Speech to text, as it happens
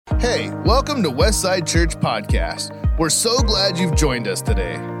Hey, welcome to Westside Church Podcast. We're so glad you've joined us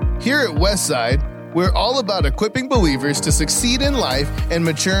today. Here at Westside, we're all about equipping believers to succeed in life and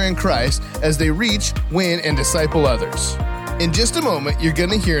mature in Christ as they reach, win, and disciple others. In just a moment, you're going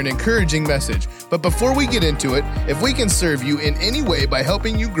to hear an encouraging message. But before we get into it, if we can serve you in any way by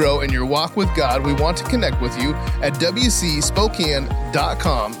helping you grow in your walk with God, we want to connect with you at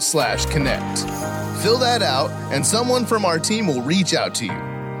wcspokane.com/connect. Fill that out, and someone from our team will reach out to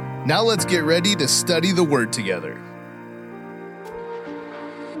you. Now let's get ready to study the Word together.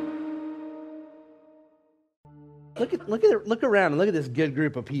 Look around and look at this good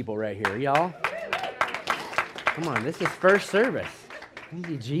group of people right here, y'all. Come on, this is first service. Thank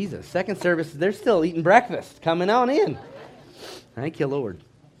you, Jesus. Second service, they're still eating breakfast. Coming on in. Thank you, Lord.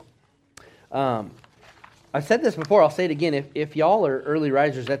 I've said this before, I'll say it again. If y'all are early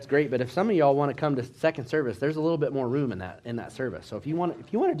risers, that's great. But if some of y'all want to come to second service, there's a little bit more room in that service. So if you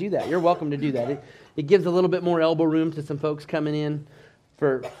want to do that, you're welcome to do that. It gives a little bit more elbow room to some folks coming in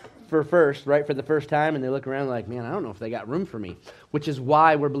for the first time, and they look around like, man, I don't know if they got room for me. Which is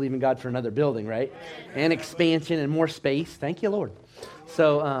why we're believing God for another building, right? And expansion and more space. Thank you, Lord.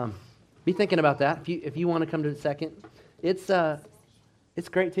 So be thinking about that. If you want to come to the second, it's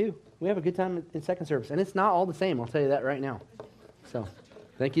great too. We have a good time in second service. And it's not all the same, I'll tell you that right now. So,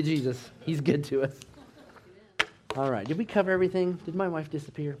 thank you, Jesus. He's good to us. All right, did we cover everything? Did my wife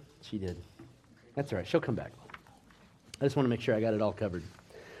disappear? She did. That's all right, she'll come back. I just want to make sure I got it all covered.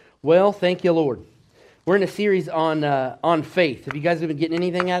 Well, thank you, Lord. We're in a series on faith. Have you guys been getting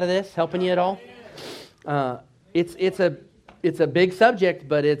anything out of this? Helping you at all? It's a big subject,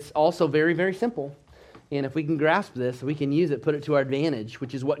 but it's also very, very simple. And if we can grasp this, we can use it, put it to our advantage,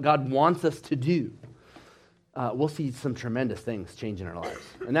 which is what God wants us to do, we'll see some tremendous things change in our lives.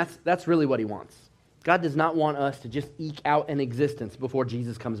 And that's really what he wants. God does not want us to just eke out an existence before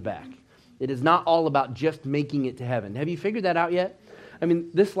Jesus comes back. It is not all about just making it to heaven. Have you figured that out yet? I mean,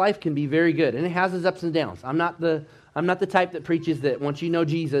 this life can be very good, and it has its ups and downs. I'm not the type that preaches that once you know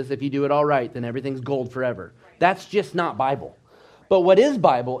Jesus, if you do it all right, then everything's gold forever. That's just not Bible. But what is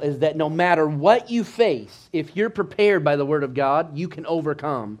Bible is that no matter what you face, if you're prepared by the Word of God, you can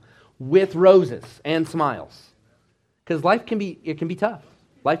overcome with roses and smiles. Because life can be tough.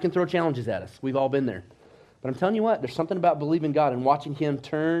 Life can throw challenges at us. We've all been there. But I'm telling you what, there's something about believing God and watching Him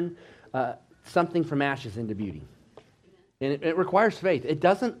turn something from ashes into beauty. And it requires faith. It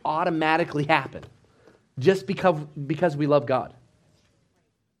doesn't automatically happen just because we love God.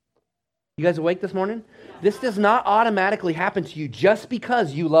 You guys awake this morning? This does not automatically happen to you just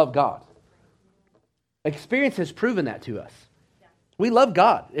because you love God. Experience has proven that to us. We love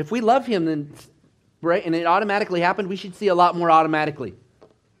God. If we love Him, then right, and it automatically happened, we should see a lot more automatically.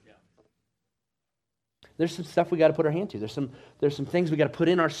 There's some stuff we got to put our hand to. There's some things we got to put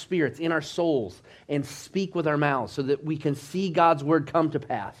in our spirits, in our souls, and speak with our mouths so that we can see God's word come to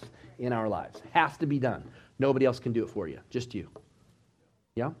pass in our lives. It has to be done. Nobody else can do it for you, just you.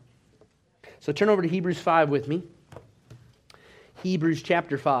 Yeah? So turn over to Hebrews 5 with me. Hebrews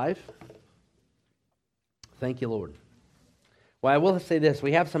chapter 5. Thank you, Lord. Well, I will say this.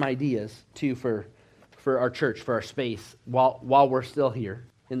 We have some ideas, too, for our church, for our space, while we're still here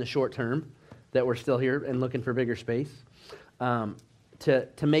in the short term, that we're still here and looking for bigger space, to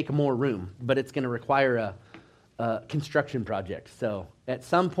make more room. But it's going to require a construction project. So at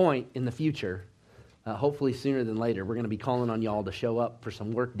some point in the future, hopefully sooner than later, we're going to be calling on y'all to show up for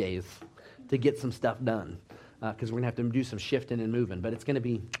some work days to get some stuff done, because we're going to have to do some shifting and moving. But it's going to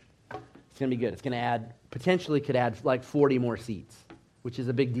be good. It's going to potentially could add like 40 more seats, which is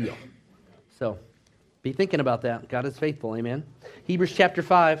a big deal. So be thinking about that. God is faithful, amen. Hebrews chapter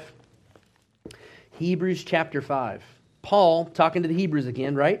 5. Hebrews chapter 5. Paul talking to the Hebrews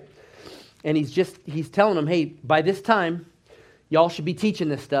again, right? And he's telling them, hey, by this time, y'all should be teaching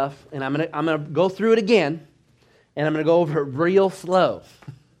this stuff, and I'm gonna go through it again, and I'm gonna go over it real slow.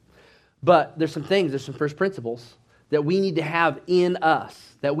 But there's some first principles that we need to have in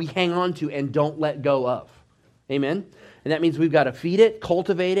us that we hang on to and don't let go of. Amen? And that means we've got to feed it,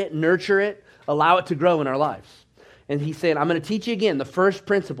 cultivate it, nurture it, allow it to grow in our lives. And he's saying, I'm going to teach you again the first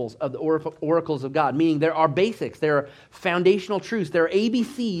principles of the oracles of God, meaning there are basics, there are foundational truths, there are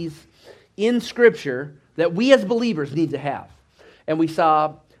ABCs in Scripture that we as believers need to have. And we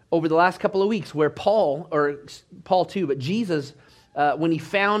saw over the last couple of weeks where Paul too, but Jesus, when he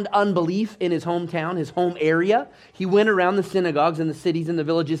found unbelief in his hometown, his home area, he went around the synagogues and the cities and the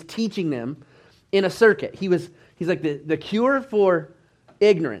villages teaching them in a circuit. He's like the cure for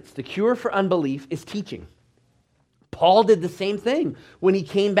ignorance, the cure for unbelief is teaching. Paul did the same thing when he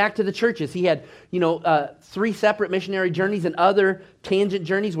came back to the churches. He had, 3 separate missionary journeys and other tangent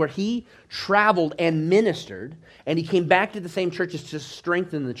journeys where he traveled and ministered, and he came back to the same churches to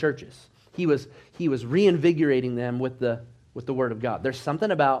strengthen the churches. He was reinvigorating them with the Word of God. There's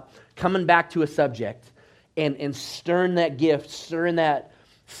something about coming back to a subject and stirring that gift, stirring that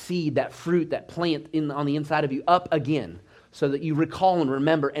seed, that fruit, that plant on the inside of you up again so that you recall and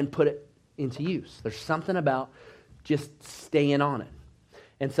remember and put it into use. There's something about just staying on it.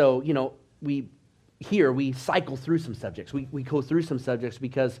 And so, we cycle through some subjects. We go through some subjects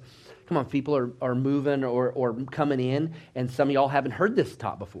because, come on, people are moving or coming in, and some of y'all haven't heard this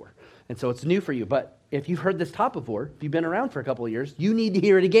taught before. And so it's new for you. But if you've heard this taught before, if you've been around for a couple of years, you need to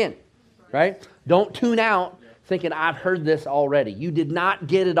hear it again, right? Don't tune out thinking, I've heard this already. You did not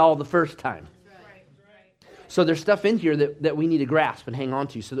get it all the first time. So there's stuff in here that we need to grasp and hang on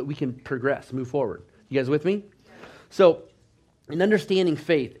to so that we can progress, move forward. You guys with me? So in understanding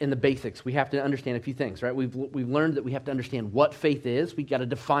faith in the basics, we have to understand a few things, right? We've learned that we have to understand what faith is. We've got to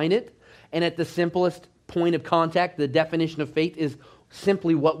define it. And at the simplest point of contact, the definition of faith is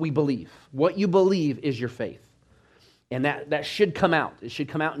simply what we believe. What you believe is your faith. And that should come out. It should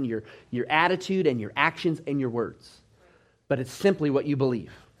come out in your attitude and your actions and your words. But it's simply what you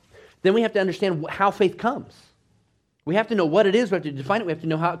believe. Then we have to understand how faith comes. We have to know what it is. We have to define it. We have to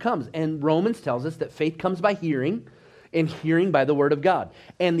know how it comes. And Romans tells us that faith comes by hearing, and hearing by the Word of God.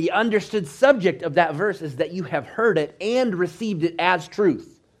 And the understood subject of that verse is that you have heard it and received it as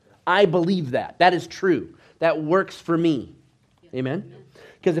truth. I believe that. That is true. That works for me. Amen?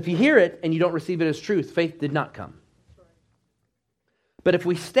 Because if you hear it and you don't receive it as truth, faith did not come. But if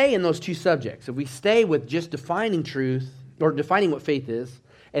we stay in those two subjects, if we stay with just defining truth, or defining what faith is,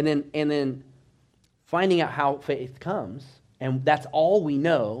 and then finding out how faith comes, and that's all we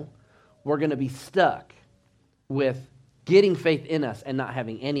know, we're going to be stuck with getting faith in us and not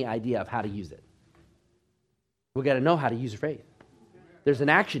having any idea of how to use it. We've got to know how to use faith. There's an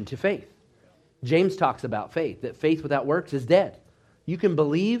action to faith. James talks about faith, that faith without works is dead. You can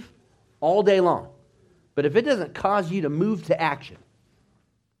believe all day long, but if it doesn't cause you to move to action,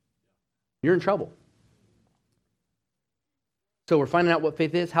 you're in trouble. So we're finding out what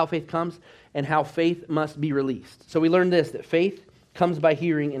faith is, how faith comes, and how faith must be released. So we learned this, that faith comes by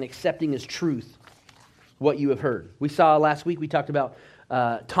hearing and accepting as truth what you have heard. We saw last week, we talked about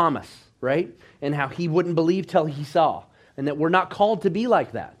Thomas, right? And how he wouldn't believe till he saw. And that we're not called to be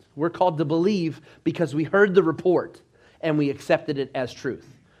like that. We're called to believe because we heard the report and we accepted it as truth.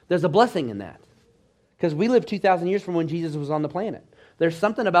 There's a blessing in that. Because we lived 2,000 years from when Jesus was on the planet. There's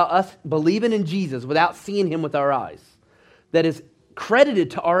something about us believing in Jesus without seeing him with our eyes that is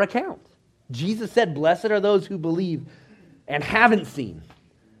credited to our account. Jesus said, blessed are those who believe and haven't seen.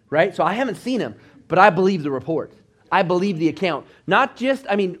 Right? So I haven't seen him, but I believe the report. I believe the account. Not just,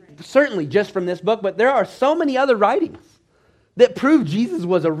 certainly just from this book, but there are so many other writings that prove Jesus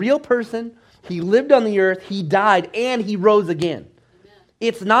was a real person. He lived on the earth, he died, and he rose again. Amen.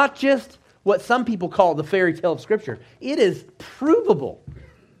 It's not just what some people call the fairy tale of Scripture. It is provable.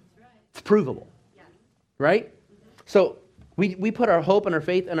 It's provable. Right? So we put our hope and our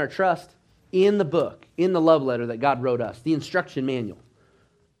faith and our trust in the book, in the love letter that God wrote us, the instruction manual.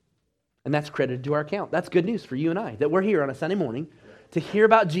 And that's credited to our account. That's good news for you and I, that we're here on a Sunday morning to hear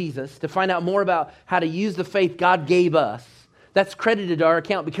about Jesus, to find out more about how to use the faith God gave us. That's credited to our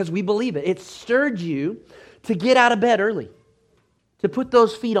account because we believe it. It stirred you to get out of bed early, to put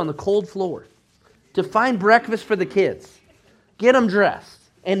those feet on the cold floor, to find breakfast for the kids, get them dressed,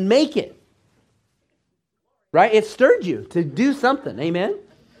 and make it. Right? It stirred you to do something. Amen?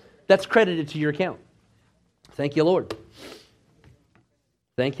 That's credited to your account. Thank you, Lord.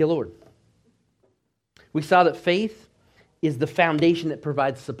 Thank you, Lord. We saw that faith is the foundation that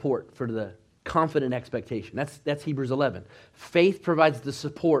provides support for the confident expectation. That's Hebrews 11. Faith provides the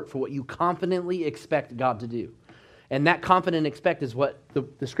support for what you confidently expect God to do. And that confident expect is what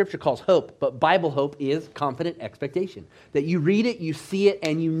the Scripture calls hope, but Bible hope is confident expectation. That you read it, you see it,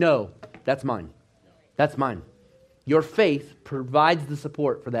 and you know, that's mine. That's mine. Your faith provides the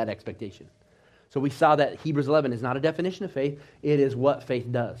support for that expectation. So we saw that Hebrews 11 is not a definition of faith, it is what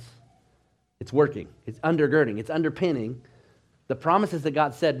faith does. It's working, it's undergirding, it's underpinning the promises that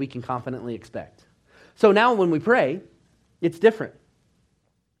God said we can confidently expect. So now when we pray, it's different.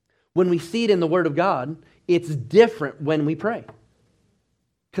 When we see it in the Word of God, it's different when we pray.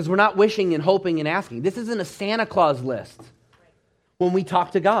 Because we're not wishing and hoping and asking. This isn't a Santa Claus list when we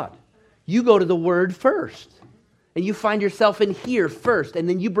talk to God. You go to the Word first. And you find yourself in here first. And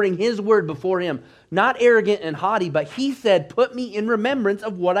then you bring His Word before Him. Not arrogant and haughty, but He said, put me in remembrance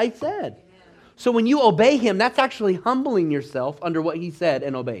of what I said. So when you obey him, that's actually humbling yourself under what he said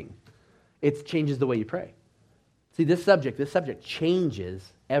and obeying. It changes the way you pray. See, this subject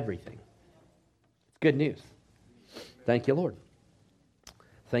changes everything. It's good news. Thank you, Lord.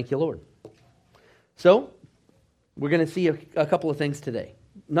 Thank you, Lord. So, we're going to see a couple of things today.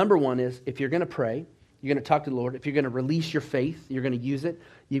 Number one is, if you're going to pray, you're going to talk to the Lord. If you're going to release your faith, you're going to use it.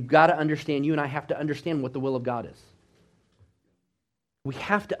 You've got to understand, you and I have to understand what the will of God is. We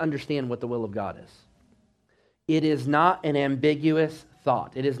have to understand what the will of God is. It is not an ambiguous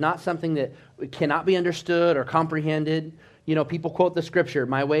thought. It is not something that cannot be understood or comprehended. You know, people quote the scripture,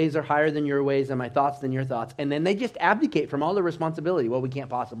 my ways are higher than your ways and my thoughts than your thoughts. And then they just abdicate from all the responsibility. Well, we can't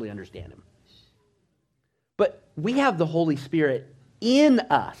possibly understand him. But we have the Holy Spirit in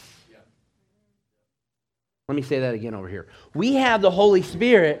us. Let me say that again over here. We have the Holy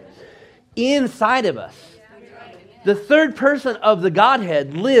Spirit inside of us. The third person of the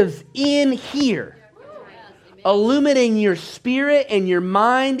Godhead lives in here, illuminating your spirit and your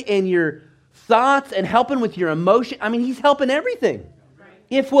mind and your thoughts and helping with your emotion. I mean, he's helping everything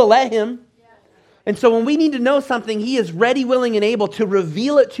if we'll let him. And so when we need to know something, he is ready, willing, and able to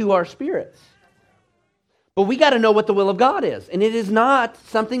reveal it to our spirits. But we got to know what the will of God is. And it is not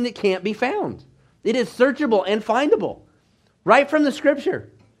something that can't be found. It is searchable and findable right from the scripture.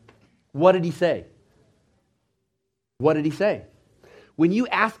 What did he say? What did he say? When you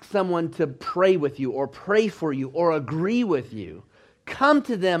ask someone to pray with you or pray for you or agree with you, come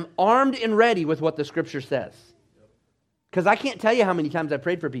to them armed and ready with what the scripture says. Because I can't tell you how many times I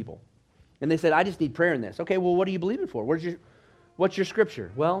prayed for people. And they said, I just need prayer in this. Okay, well, what are you believing for? What's your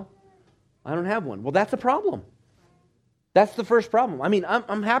scripture? Well, I don't have one. Well, that's a problem. That's the first problem. I mean,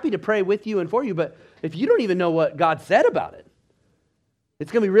 I'm happy to pray with you and for you, but if you don't even know what God said about it,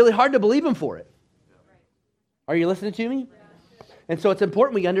 it's going to be really hard to believe him for it. Are you listening to me? And so it's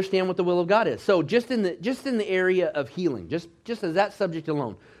important we understand what the will of God is. So just in the area of healing, just as that subject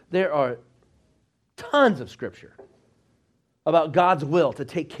alone, there are tons of scripture about God's will to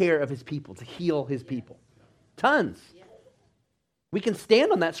take care of his people, to heal his people. Tons. We can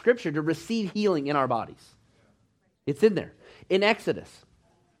stand on that scripture to receive healing in our bodies. It's in there. In Exodus,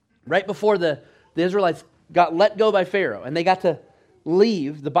 right before the Israelites got let go by Pharaoh and they got to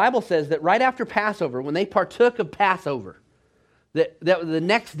leave, the Bible says that right after Passover, when they partook of Passover, that the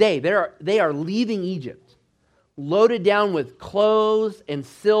next day they are leaving Egypt, loaded down with clothes and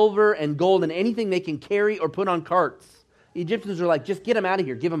silver and gold and anything they can carry or put on carts. The Egyptians are like, just get them out of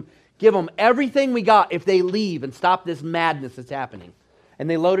here. Give them everything we got if they leave and stop this madness that's happening. And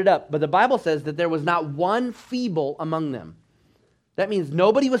they loaded up. But the Bible says that there was not one feeble among them. That means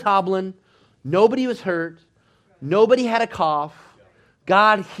nobody was hobbling, nobody was hurt, nobody had a cough.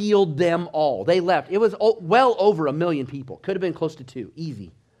 God healed them all. They left. It was well over 1 million people. Could have been close to 2,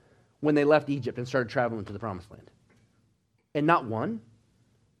 easy, when they left Egypt and started traveling to the Promised Land. And not one?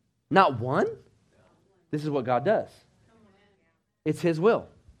 Not one? This is what God does. It's his will.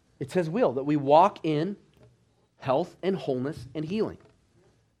 It's his will that we walk in health and wholeness and healing.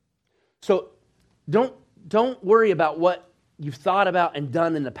 So don't worry about what you've thought about and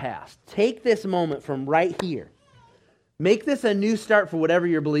done in the past. Take this moment from right here. Make this a new start for whatever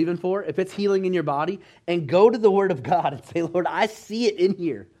you're believing for, if it's healing in your body, and go to the Word of God and say, Lord, I see it in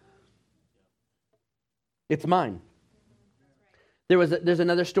here. It's mine. There's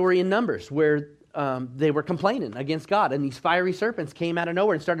another story in Numbers where they were complaining against God, and these fiery serpents came out of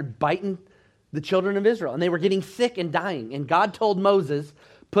nowhere and started biting the children of Israel, and they were getting sick and dying. And God told Moses,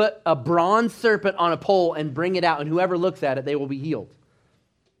 put a bronze serpent on a pole and bring it out, and whoever looks at it, they will be healed.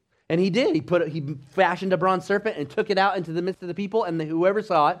 And he did. He fashioned a bronze serpent and took it out into the midst of the people, and whoever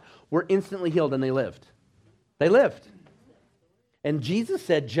saw it were instantly healed, and they lived. They lived. And Jesus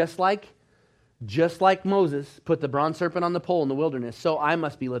said, just like Moses put the bronze serpent on the pole in the wilderness, so I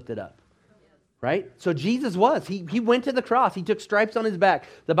must be lifted up. Right? So Jesus was. He went to the cross. He took stripes on his back.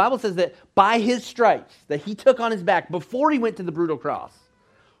 The Bible says that by his stripes that he took on his back before he went to the brutal cross,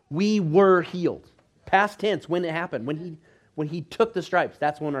 we were healed. Past tense, when it happened. When he took the stripes,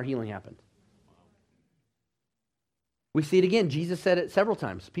 that's when our healing happened. We see it again. Jesus said it several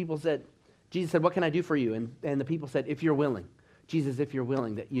times. Jesus said, what can I do for you? And the people said, if you're willing. Jesus, if you're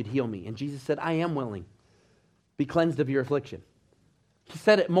willing, that you'd heal me. And Jesus said, I am willing. Be cleansed of your affliction. He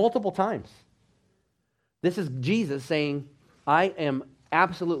said it multiple times. This is Jesus saying, I am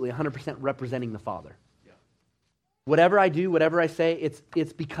absolutely 100% representing the Father. Yeah. Whatever I do, whatever I say,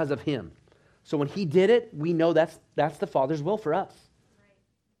 it's because of him. So when he did it, we know that's the Father's will for us. Right.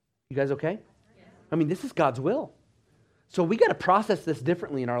 You guys okay? Yeah. I mean, this is God's will. So we got to process this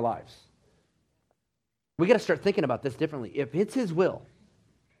differently in our lives. We got to start thinking about this differently. If it's his will,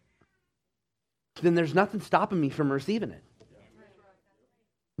 then there's nothing stopping me from receiving it.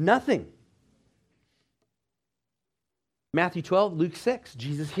 Nothing. Matthew 12, Luke 6,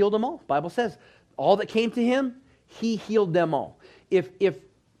 Jesus healed them all. Bible says, all that came to him, he healed them all. If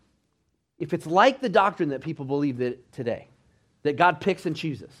it's like the doctrine that people believe that today, that God picks and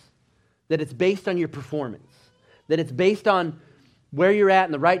chooses, that it's based on your performance, that it's based on where you're at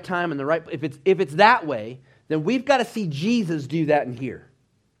in the right time and the right, if it's that way, then we've got to see Jesus do that in here.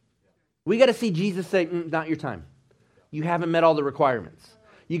 We got to see Jesus say, not your time. You haven't met all the requirements.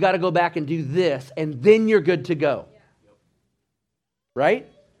 You got to go back and do this, and then you're good to go. Right?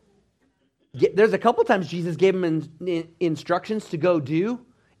 There's a couple times Jesus gave them instructions to go do,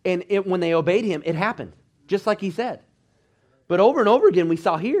 and when they obeyed him, it happened, just like he said. But over and over again, we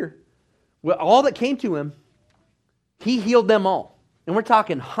saw here, all that came to him, he healed them all. And we're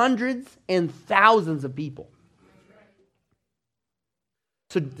talking hundreds and thousands of people.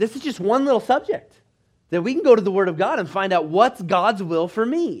 So this is just one little subject that we can go to the Word of God and find out what's God's will for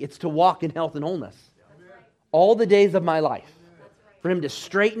me. It's to walk in health and wholeness all the days of my life. For him to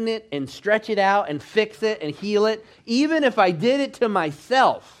straighten it and stretch it out and fix it and heal it. Even if I did it to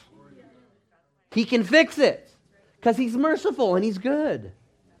myself, he can fix it because he's merciful and he's good.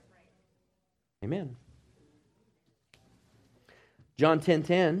 Amen. John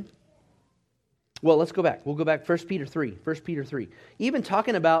 10:10. Well, let's go back. We'll go back 1 Peter 3. 1 Peter 3. Even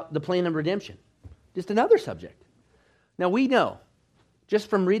talking about the plan of redemption. Just another subject. Now we know, just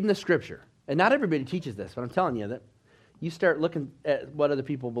from reading the scripture, and not everybody teaches this, but I'm telling you that you start looking at what other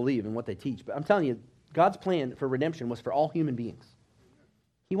people believe and what they teach. But I'm telling you, God's plan for redemption was for all human beings.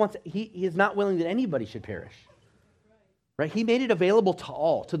 He is not willing that anybody should perish. Right? He made it available to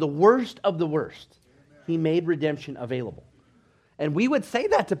all, to the worst of the worst. He made redemption available. And we would say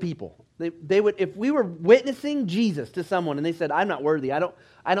that to people. They would, if we were witnessing Jesus to someone and they said, I'm not worthy. I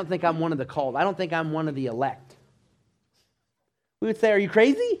don't think I'm one of the called. I don't think I'm one of the elect. We would say, are you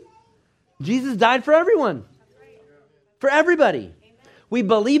crazy? Jesus died for everyone. For everybody. We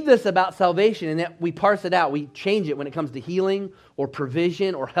believe this about salvation and that we parse it out. We change it when it comes to healing or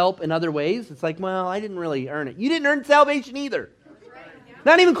provision or help in other ways. It's like, well, I didn't really earn it. You didn't earn salvation either.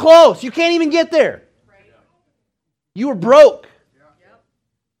 Not even close. You can't even get there. You were broke.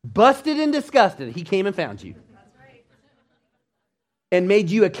 Busted and disgusted. He came and found you. And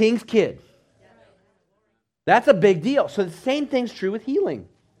made you a king's kid. That's a big deal. So the same thing's true with healing.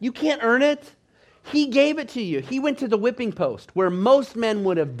 You can't earn it. He gave it to you. He went to the whipping post where most men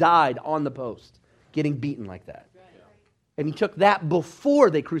would have died on the post, getting beaten like that. And he took that before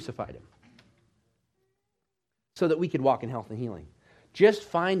they crucified him so that we could walk in health and healing. Just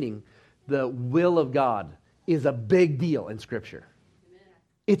finding the will of God is a big deal in Scripture.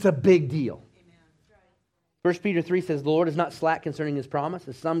 It's a big deal. 1 Peter 3 says, the Lord is not slack concerning his promise,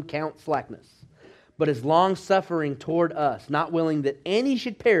 as some count slackness, but is long-suffering toward us, not willing that any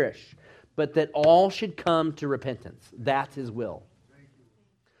should perish, but that all should come to repentance. That's his will.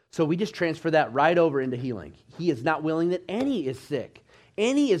 So we just transfer that right over into healing. He is not willing that any is sick,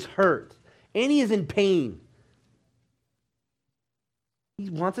 any is hurt, any is in pain. He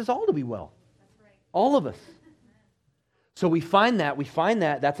wants us all to be well. All of us. So we find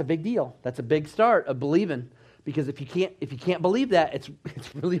that, that's a big deal. That's a big start of believing. Because if you can't believe that, it's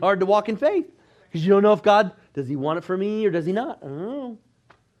really hard to walk in faith. Because you don't know if God, does he want it for me or does he not? I don't know.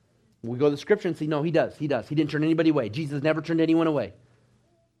 We go to the scripture and see, no, he does. He didn't turn anybody away. Jesus never turned anyone away.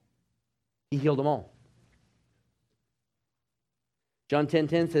 He healed them all. John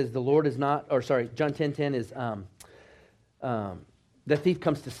 10:10 says John 10:10 is the thief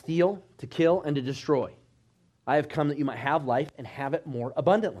comes to steal, to kill, and to destroy. I have come that you might have life and have it more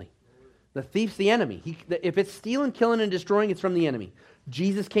abundantly. The thief's the enemy. If it's stealing, killing, and destroying, it's from the enemy.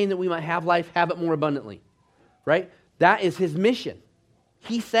 Jesus came that we might have life, have it more abundantly. Right? That is his mission.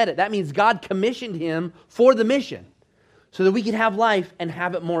 He said it. That means God commissioned him for the mission so that we can have life and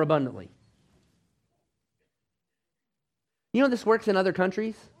have it more abundantly. You know this works in other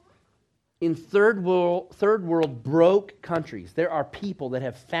countries? In third world broke countries, there are people that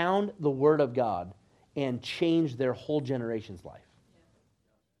have found the Word of God and changed their whole generation's life.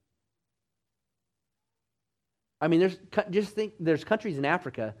 I mean, there's countries in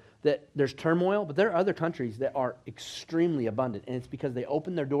Africa that there's turmoil, but there are other countries that are extremely abundant, and it's because they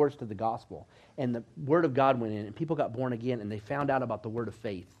opened their doors to the gospel, and the Word of God went in, and people got born again, and they found out about the Word of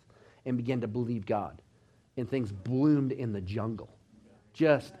faith and began to believe God, and things bloomed in the jungle.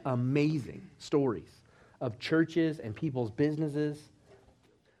 Just amazing stories of churches and people's businesses.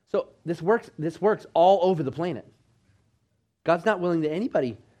 So this works all over the planet. God's not willing that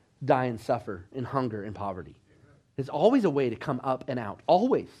anybody die and suffer in hunger and poverty. There's always a way to come up and out.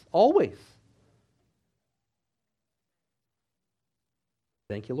 Always. Always.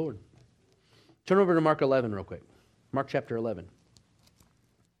 Thank you, Lord. Turn over to Mark 11 real quick. Mark chapter 11.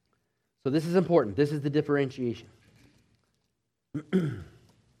 So this is important. This is the differentiation.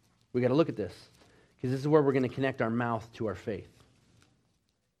 We got to look at this because this is where we're going to connect our mouth to our faith.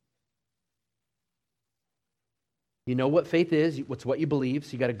 You know what faith is. It's what you believe.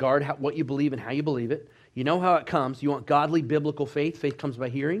 So you got to guard what you believe and how you believe it. You know how it comes. You want godly, biblical faith. Faith comes by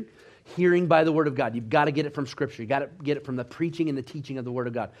hearing. Hearing by the Word of God. You've got to get it from Scripture. You've got to get it from the preaching and the teaching of the Word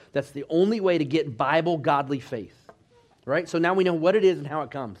of God. That's the only way to get Bible, godly faith. Right? So now we know what it is and how it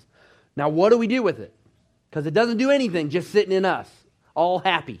comes. Now what do we do with it? Because it doesn't do anything just sitting in us, all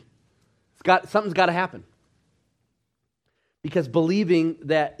happy. Something's got to happen. Because believing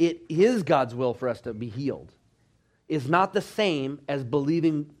that it is God's will for us to be healed is not the same as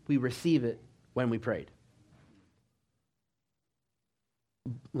believing we receive it when we prayed.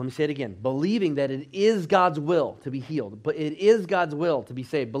 Let me say it again. Believing that it is God's will to be healed, but it is God's will to be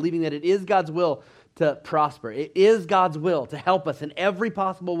saved. Believing that it is God's will to prosper. It is God's will to help us in every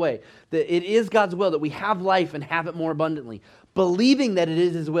possible way. That it is God's will that we have life and have it more abundantly. Believing that it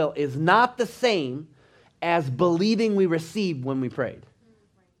is His will is not the same as believing we received when we prayed.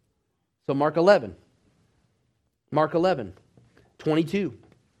 So Mark 11. Mark 11, 22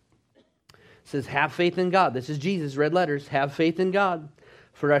 says, have faith in God. This is Jesus, red letters. Have faith in God.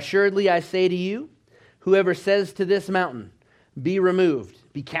 For assuredly I say to you, whoever says to this mountain, be removed,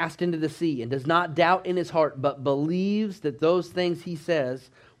 be cast into the sea, and does not doubt in his heart, but believes that those things he says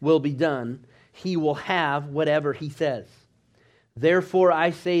will be done, he will have whatever he says. Therefore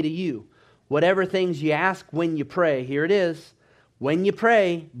I say to you, whatever things you ask when you pray, here it is, when you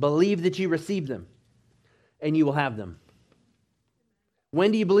pray, believe that you receive them, and you will have them.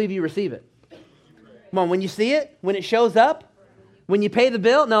 When do you believe you receive it? Come on, when you see it? When it shows up? When you pay the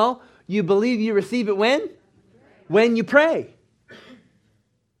bill? No, you believe you receive it when? When you pray.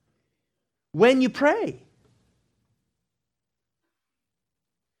 When you pray.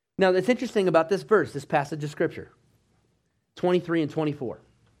 Now, that's interesting about this verse, this passage of Scripture. 23 and 24.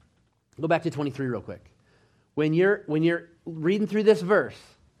 Go back to 23 real quick. When you're reading through this verse,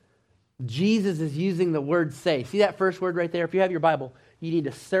 Jesus is using the word say. See that first word right there? If you have your Bible, you need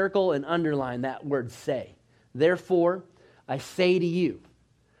to circle and underline that word say. Therefore, I say to you,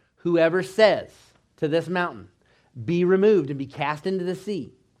 whoever says to this mountain, be removed and be cast into the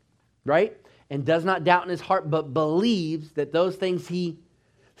sea, right? And does not doubt in his heart, but believes that those things he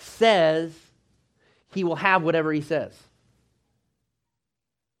says, he will have whatever he says.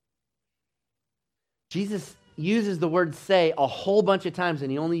 Jesus uses the word say a whole bunch of times,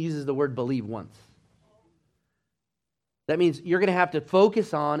 and he only uses the word believe once. That means you're going to have to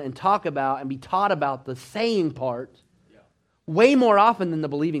focus on and talk about and be taught about the saying part way more often than the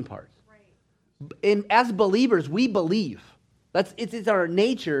believing part. Right. And as believers, we believe. It's our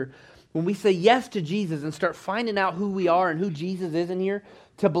nature when we say yes to Jesus and start finding out who we are and who Jesus is in here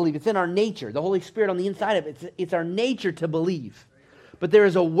to believe. It's in our nature. The Holy Spirit on the inside of it. It's our nature to believe. But there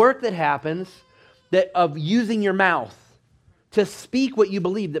is a work that happens of using your mouth to speak what you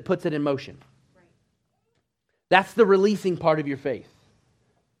believe that puts it in motion. Right. That's the releasing part of your faith.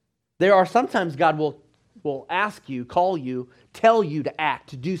 There are sometimes God will ask you, call you, tell you to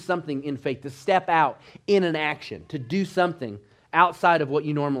act, to do something in faith, to step out in an action, to do something outside of what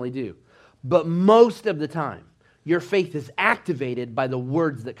you normally do. But most of the time, your faith is activated by the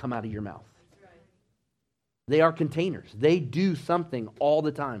words that come out of your mouth. They are containers. They do something all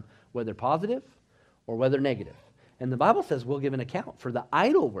the time, whether positive or whether negative. And the Bible says we'll give an account for the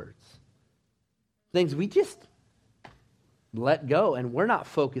idle words. Things we just let go, and we're not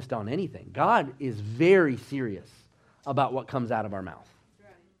focused on anything. God is very serious about what comes out of our mouth.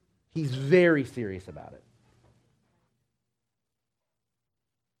 He's very serious about it.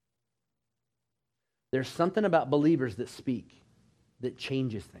 There's something about believers that speak that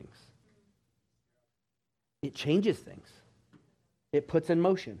changes things. It changes things. It puts in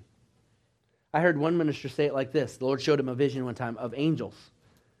motion. I heard one minister say it like this. The Lord showed him a vision one time of angels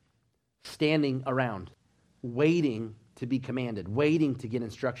standing around, waiting to be commanded, waiting to get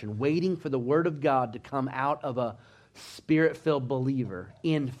instruction, waiting for the word of God to come out of a Spirit-filled believer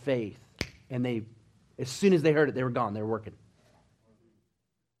in faith. And as soon as they heard it, they were gone. They were working.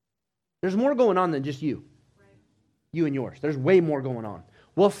 There's more going on than just you. You and yours. There's way more going on.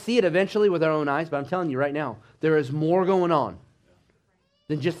 We'll see it eventually with our own eyes, but I'm telling you right now, there is more going on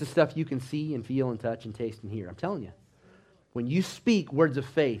than just the stuff you can see and feel and touch and taste and hear. I'm telling you. When you speak words of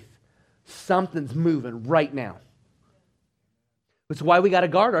faith, something's moving right now. Which is why we got to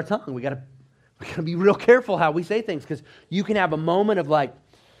guard our tongue. We got to be real careful how we say things, because you can have a moment of like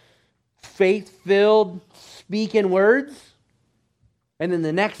faith-filled speaking words, And then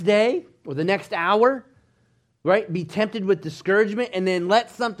the next day or the next hour, right, be tempted with discouragement, and then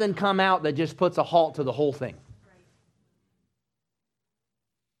let something come out that just puts a halt to the whole thing.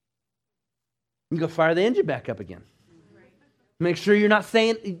 You go fire the engine back up again. Make sure you're not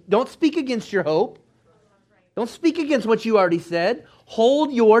saying, don't speak against your hope. Don't speak against what you already said.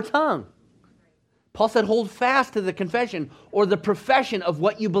 Hold your tongue. Paul said, hold fast to the confession or the profession of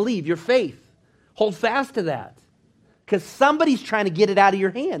what you believe, your faith. Hold fast to that. Because somebody's trying to get it out of your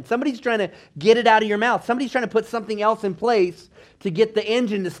hand. Somebody's trying to get it out of your mouth. Somebody's trying to put something else in place to get the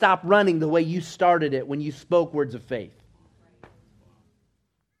engine to stop running the way you started it when you spoke words of faith.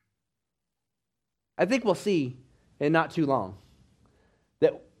 I think we'll see in not too long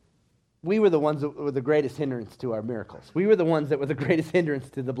that we were the ones that were the greatest hindrance to our miracles. We were the ones that were the greatest hindrance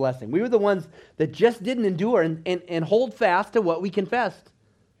to the blessing. We were the ones that just didn't endure and hold fast to what we confessed.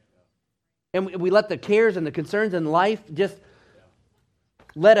 And we let the cares and the concerns in life just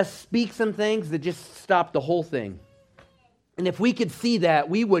let us speak some things that just stop the whole thing. And if we could see that,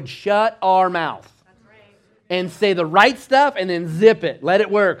 we would shut our mouth and say the right stuff and then zip it. Let it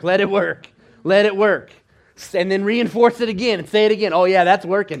work, let it work, let it work. And then reinforce it again and say it again. Oh yeah, that's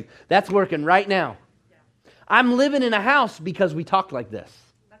working. That's working right now. I'm living in a house because we talked like this.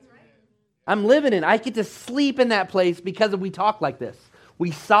 I'm living in, I get to sleep in that place because we talk like this.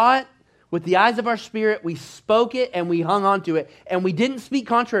 We saw it with the eyes of our spirit, we spoke it and we hung on to it, and we didn't speak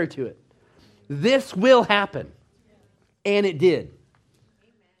contrary to it. This will happen. And it did.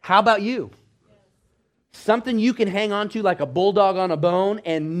 How about you? Something you can hang on to like a bulldog on a bone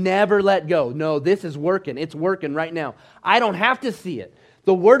and never let go. No, this is working. It's working right now. I don't have to see it.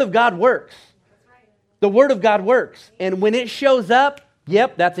 The Word of God works. The Word of God works. And when it shows up,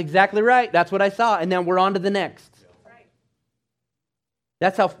 yep, that's exactly right. That's what I saw. And then we're on to the next.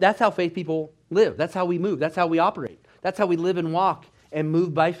 That's how faith people live. That's how we move. That's how we operate. That's how we live and walk and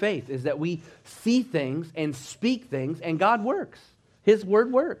move by faith, is that we see things and speak things, and God works. His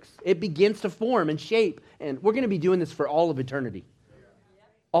word works. It begins to form and shape. And we're going to be doing this for all of eternity.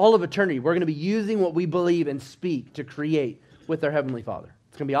 All of eternity. We're going to be using what we believe and speak to create with our Heavenly Father.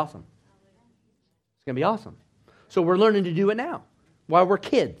 It's going to be awesome. It's going to be awesome. So we're learning to do it now while we're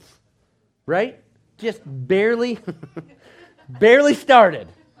kids, right? Just barely, barely started.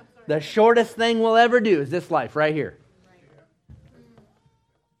 The shortest thing we'll ever do is this life right here.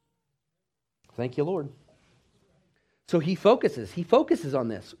 Thank you, Lord. So he focuses on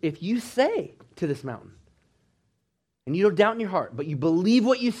this. If you say to this mountain, and you don't doubt in your heart, but you believe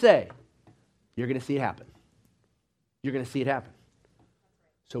what you say, you're going to see it happen. You're going to see it happen.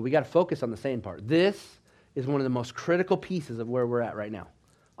 So we got to focus on the saying part. This is one of the most critical pieces of where we're at right now.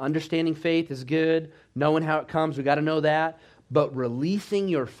 Understanding faith is good. Knowing how it comes, we got to know that. But releasing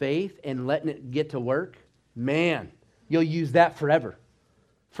your faith and letting it get to work, man, you'll use that forever.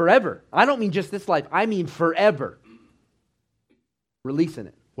 Forever. I don't mean just this life. I mean forever. Releasing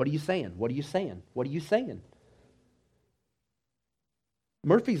it. What are you saying? What are you saying? What are you saying?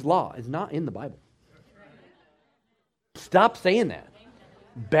 Murphy's Law is not in the Bible. Stop saying that.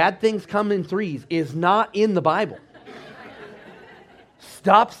 Bad things come in threes is not in the Bible.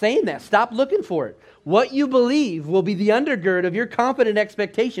 Stop saying that. Stop looking for it. What you believe will be the undergird of your confident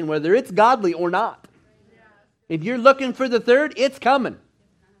expectation, whether it's godly or not. If you're looking for the third, it's coming.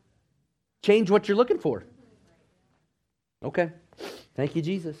 Change what you're looking for. Okay. Thank you,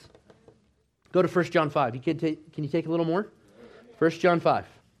 Jesus. Go to 1 John 5. Can you take a little more? 1 John 5.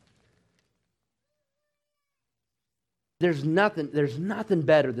 There's nothing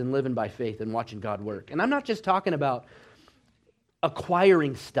better than living by faith and watching God work. And I'm not just talking about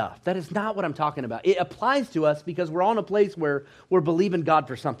acquiring stuff. That is not what I'm talking about. It applies to us because we're all in a place where we're believing God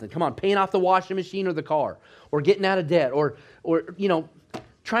for something. Come on, paying off the washing machine or the car, or getting out of debt, or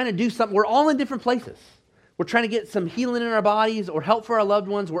trying to do something. We're all in different places. We're trying to get some healing in our bodies or help for our loved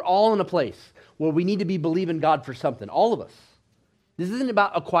ones. We're all in a place where we need to be believing God for something. All of us. This isn't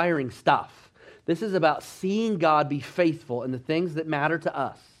about acquiring stuff. This is about seeing God be faithful in the things that matter to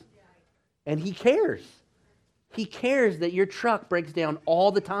us. And He cares. He cares that your truck breaks down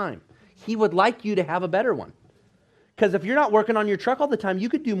all the time. He would like you to have a better one. Because if you're not working on your truck all the time, you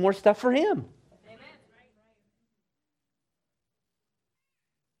could do more stuff for Him.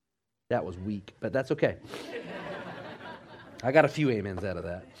 That was weak, but that's okay. I got a few amens out of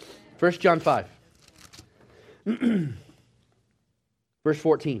that. 1 John 5. Verse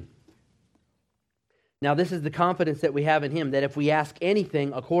 14. Now this is the confidence that we have in Him, that if we ask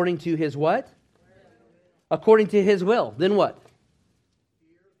anything according to His what? According to His will. Then what?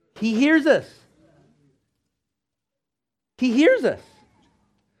 He hears us. He hears us.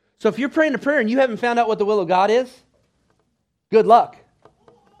 So if you're praying a prayer and you haven't found out what the will of God is, good luck.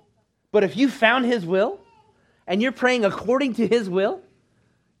 But if you found his will and you're praying according to his will,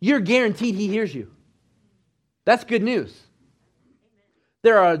 you're guaranteed he hears you. That's good news.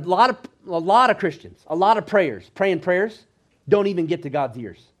 There are a lot of Christians, a lot of praying prayers, don't even get to God's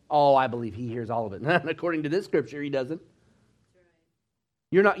ears. Oh, I believe he hears all of it. And according to this scripture, he doesn't.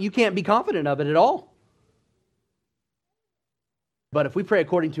 You can't be confident of it at all. But if we pray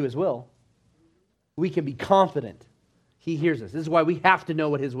according to his will, we can be confident he hears us. This is why we have to know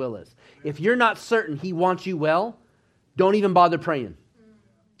what his will is. If you're not certain he wants you well, don't even bother praying.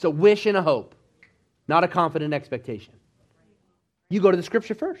 It's a wish and a hope, not a confident expectation. You go to the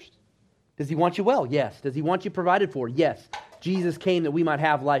scripture first. Does he want you well? Yes. Does he want you provided for? Yes. Jesus came that we might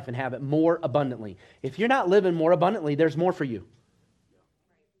have life and have it more abundantly. If you're not living more abundantly, there's more for you.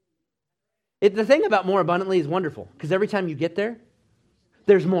 The thing about more abundantly is wonderful, because every time you get there,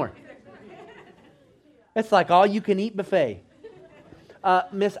 there's more. It's like all you can eat buffet.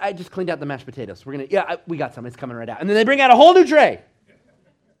 Miss, I just cleaned out the mashed potatoes. We got some. It's coming right out. And then they bring out a whole new tray.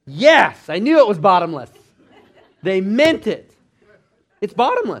 Yes, I knew it was bottomless. They meant it. It's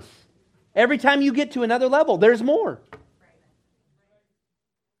bottomless. Every time you get to another level, there's more.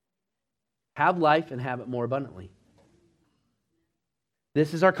 Have life and have it more abundantly.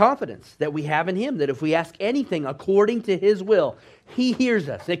 This is our confidence that we have in him, that if we ask anything according to his will, he hears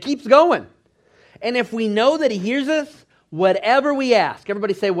us. It keeps going. And if we know that he hears us, whatever we ask,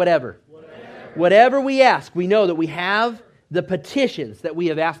 everybody say whatever. Whatever we ask, we know that we have the petitions that we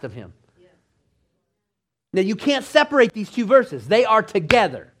have asked of him. Now, you can't separate these two verses. They are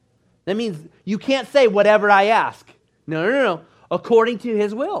together. That means you can't say whatever I ask. No. According to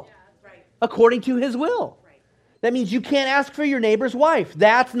his will. According to his will. That means you can't ask for your neighbor's wife.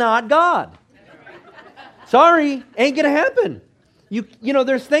 That's not God. Sorry, ain't going to happen. You know,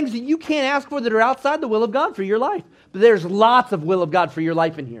 there's things that you can't ask for that are outside the will of God for your life. But there's lots of will of God for your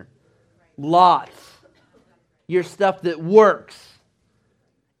life in here. Lots. Your stuff that works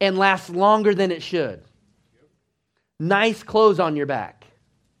and lasts longer than it should. Nice clothes on your back.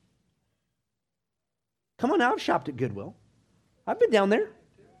 Come on now, I've shopped at Goodwill. I've been down there.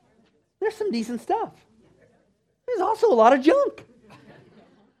 There's some decent stuff. There's also a lot of junk.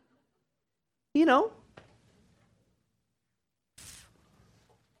 You know.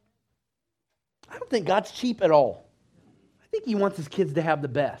 I don't think God's cheap at all. I think he wants his kids to have the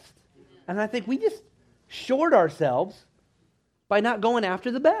best. And I think we just short ourselves by not going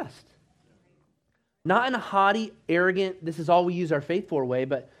after the best. Not in a haughty, arrogant, this is all we use our faith for way,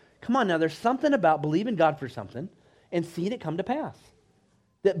 but come on now, there's something about believing God for something and seeing it come to pass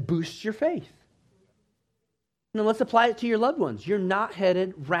that boosts your faith. Now let's apply it to your loved ones, your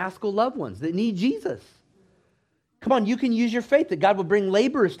knot-headed, rascal loved ones that need Jesus. Come on, you can use your faith that God would bring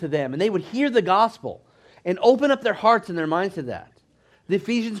laborers to them and they would hear the gospel and open up their hearts and their minds to that. The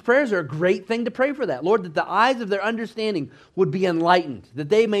Ephesians prayers are a great thing to pray for that. Lord, that the eyes of their understanding would be enlightened, that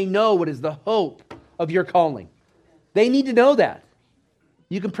they may know what is the hope of your calling. They need to know that.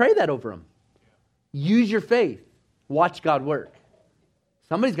 You can pray that over them. Use your faith. Watch God work.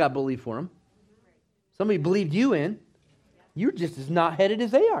 Somebody's got to believe for them. Somebody believed you in. You're just as knot-headed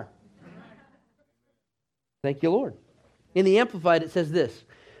as they are. Thank you, Lord. In the Amplified, it says this,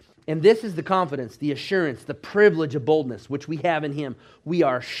 and this is the confidence, the assurance, the privilege of boldness which we have in him. We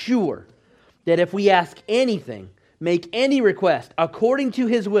are sure that if we ask anything, make any request according to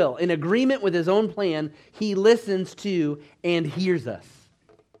his will, in agreement with his own plan, he listens to and hears us.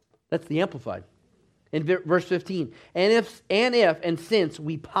 That's the Amplified. In verse 15, and since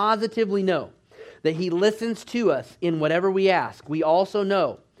we positively know that he listens to us in whatever we ask, we also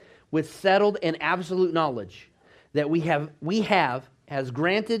know with settled and absolute knowledge that we have has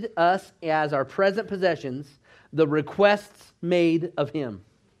granted us as our present possessions the requests made of him.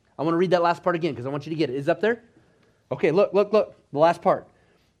 I want to read that last part again because I want you to get it. Is it up there? Okay, look. The last part.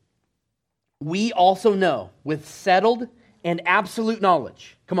 We also know with settled and absolute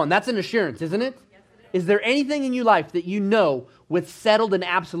knowledge. Come on, that's an assurance, isn't it? Yes, it is. Is there anything in your life that you know with settled and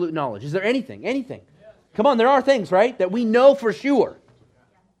absolute knowledge? Is there anything? Anything? Yes. Come on, there are things, right, that we know for sure.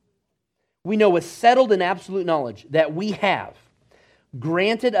 We know with settled and absolute knowledge that we have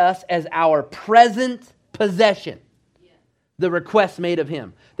granted us as our present possession the request made of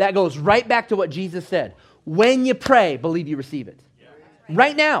him. That goes right back to what Jesus said. When you pray, believe you receive it.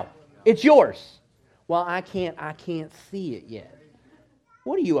 Right now, it's yours. Well, I can't see it yet.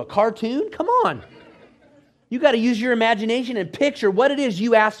 What are you, a cartoon? Come on. You got to use your imagination and picture what it is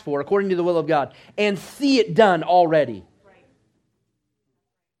you asked for according to the will of God and see it done already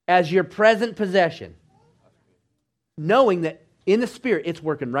as your present possession, knowing that In the Spirit, it's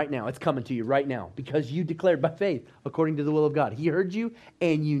working right now. It's coming to you right now because you declared by faith according to the will of God. He heard you,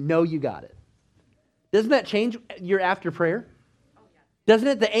 and you know you got it. Doesn't that change your after prayer?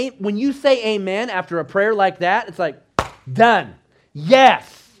 Doesn't it? When you say amen after a prayer like that, it's like, done.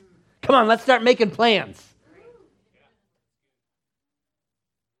 Yes. Come on, let's start making plans.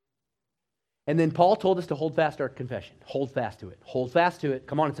 And then Paul told us to hold fast our confession. Hold fast to it. Hold fast to it.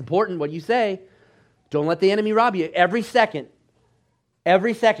 Come on, it's important what you say. Don't let the enemy rob you. Every second,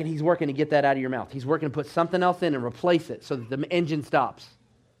 he's working to get that out of your mouth. He's working to put something else in and replace it so that the engine stops.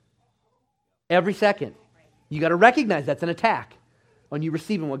 Every second. You got to recognize that's an attack on you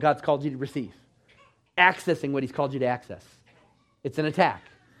receiving what God's called you to receive. Accessing what he's called you to access. It's an attack.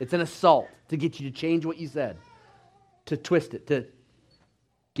 It's an assault to get you to change what you said. To twist it. To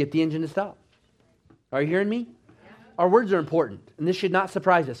get the engine to stop. Are you hearing me? Our words are important. And this should not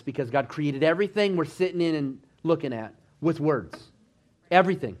surprise us because God created everything we're sitting in and looking at with words.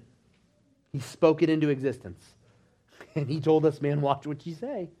 Everything. He spoke it into existence. And he told us, man, watch what you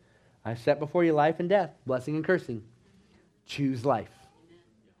say. I've set before you life and death, blessing and cursing. Choose life.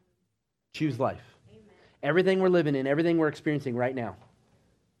 Choose life. Everything we're living in, everything we're experiencing right now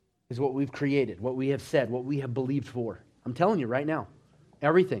is what we've created, what we have said, what we have believed for. I'm telling you right now,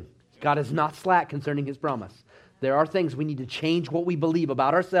 everything. God is not slack concerning his promise. There are things we need to change what we believe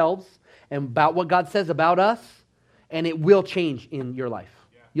about ourselves and about what God says about us, and it will change in your life.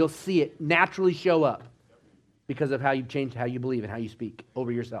 You'll see it naturally show up because of how you've changed how you believe and how you speak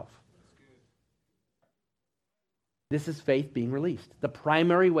over yourself. This is faith being released. The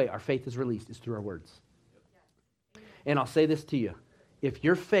primary way our faith is released is through our words. And I'll say this to you. If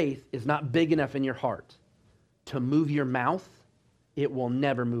your faith is not big enough in your heart to move your mouth, it will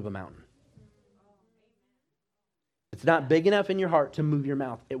never move a mountain. It's not big enough in your heart to move your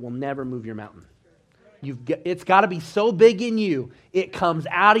mouth. It will never move your mountain. It's got to be so big in you, it comes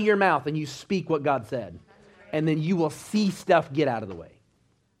out of your mouth and you speak what God said. And then you will see stuff get out of the way.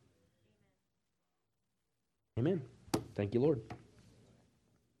 Amen. Thank you, Lord.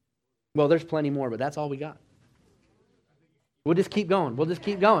 Well, there's plenty more, but that's all we got. We'll just keep going. We'll just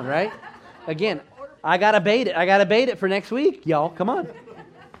keep going, right? Again, I got to bait it. I got to bait it for next week, y'all. Come on.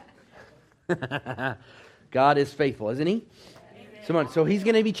 God is faithful, isn't he? So he's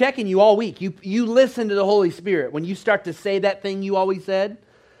going to be checking you all week. You listen to the Holy Spirit. When you start to say that thing you always said,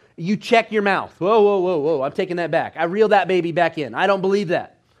 you check your mouth. Whoa. I'm taking that back. I reel that baby back in. I don't believe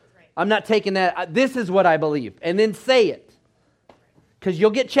that. I'm not taking that. This is what I believe. And then say it. Because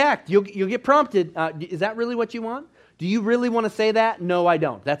you'll get checked. You'll get prompted. Is that really what you want? Do you really want to say that? No, I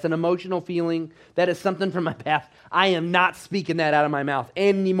don't. That's an emotional feeling. That is something from my past. I am not speaking that out of my mouth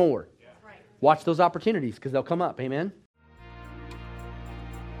anymore. Yeah. Right. Watch those opportunities because they'll come up. Amen.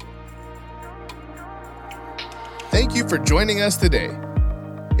 Thank you for joining us today.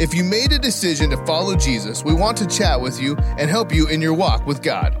 If you made a decision to follow Jesus, we want to chat with you and help you in your walk with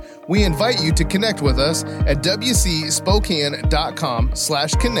God. We invite you to connect with us at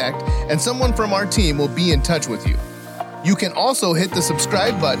wcspokane.com/connect, and someone from our team will be in touch with you. You can also hit the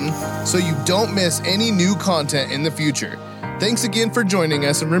subscribe button so you don't miss any new content in the future. Thanks again for joining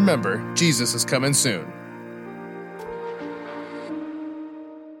us, and remember, Jesus is coming soon.